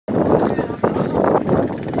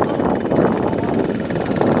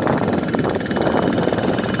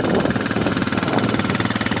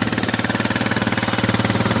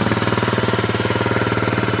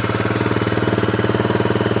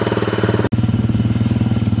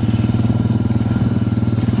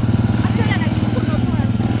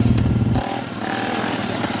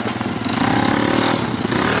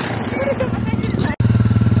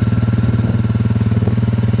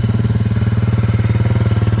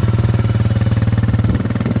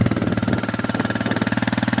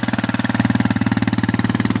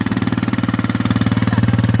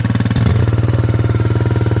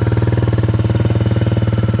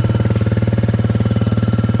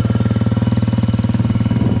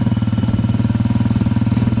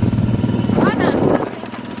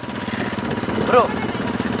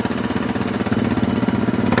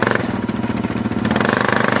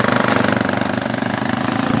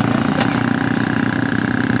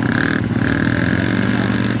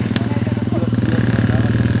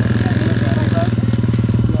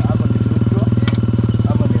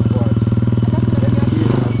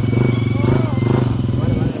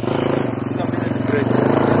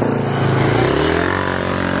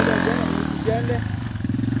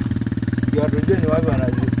Sijui ni wapi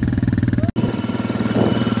wanajua.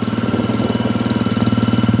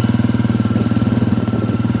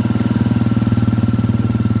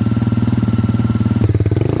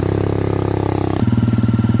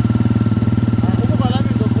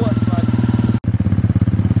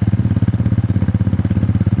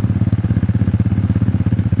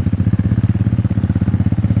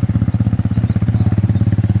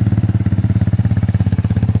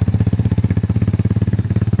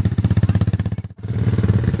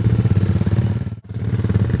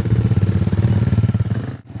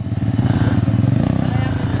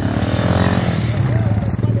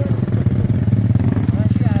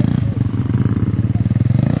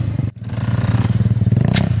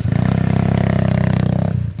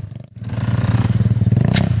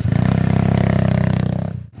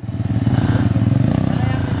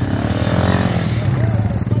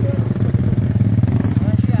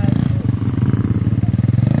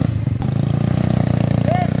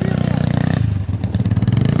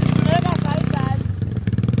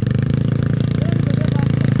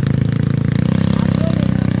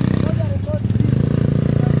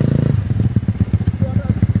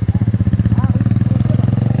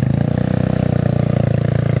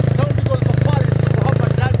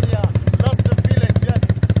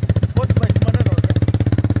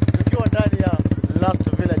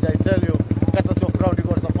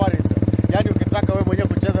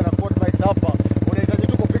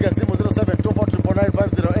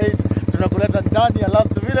 Tunakuleta ndani ya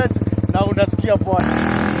Last Village na unasikia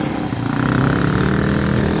bwana.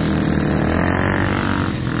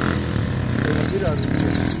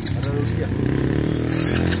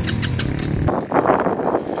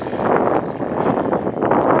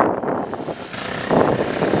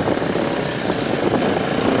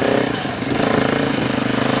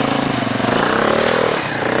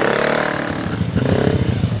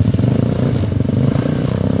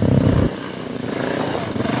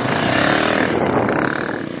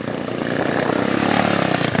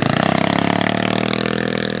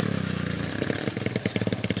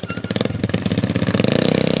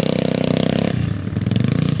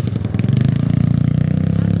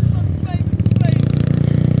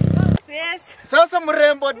 Sasa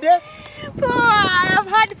mrembo de? I've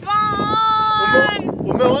had fun.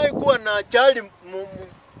 Umewahi kuwa na chali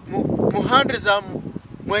muhandisa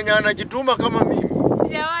mwenye anajituma kama mimi?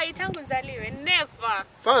 Sijawahi tangu nzaliwe, never.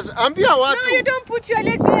 First, ambia watu. No, you don't put your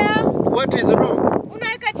leg there. What is wrong?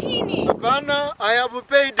 Unaweka chini. Hapana, I have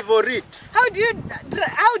paid for it. How do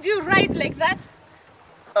you ride like that?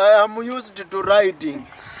 I am used to riding.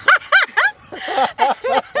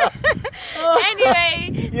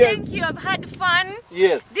 Anyway, yes. Thank you. I've had fun.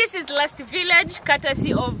 Yes. This is Last Village,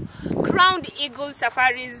 courtesy of Crowned Eagle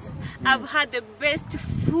Safaris. I've had the best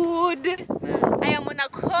food. I am on a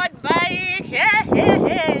quad bike.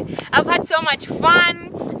 I've had so much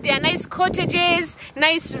fun. There are nice cottages,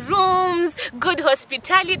 nice rooms, good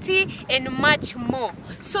hospitality, and much more.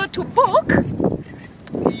 So to book,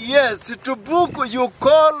 yes, to book you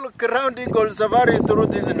call Crowned Eagle Safaris through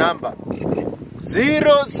this number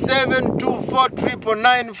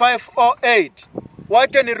 0724999508.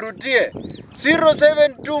 Wacha nirudie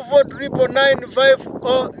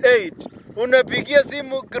 0724999508. Unapigia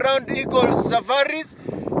simu Crowned Eagle Safaris,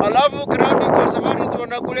 alafu Crowned Eagle Safaris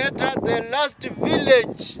wanakuleta the Last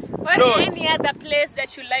Village. or any other place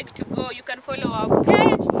that you like to go. You can follow our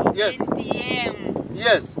page. Yes. And DM.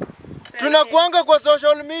 Yes. Tunakuanga kwa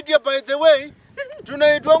social media, by the way.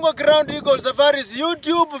 Tunaitwanga Crowned Eagle Safaris,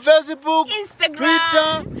 YouTube, Facebook, Instagram,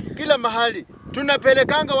 Twitter, kila mahali.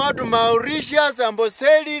 Tunapelekanga watu Mauritius,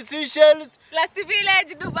 Amboseli, Seychelles, Last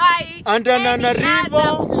Village, Dubai, and any Antananarivo.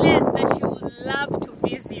 other place that you would love to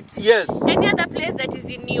visit. Yes. Any other place that is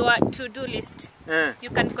in your to-do list. You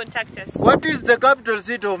can contact us. What is the capital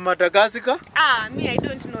city of Madagascar? Me, I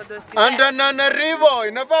don't know those things. Antananarivo.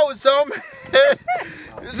 Inafaa usome.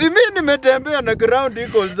 Zimi nimetembea na Crowned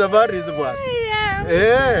Eagle Safaris bwana.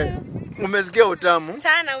 Yeah. Umesikia utamu?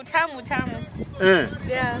 Sana utamu.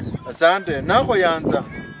 Yeah. Asante. Nako yanza.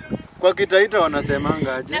 Kwa Kitaita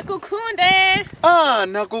wanasemanga aje? Nakukunde.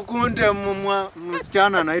 Nakukunde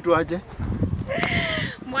msichana anaitwa aje?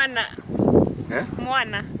 Mwana.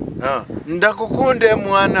 Mwana. Ndakukunde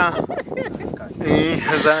mwana.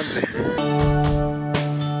 Asante.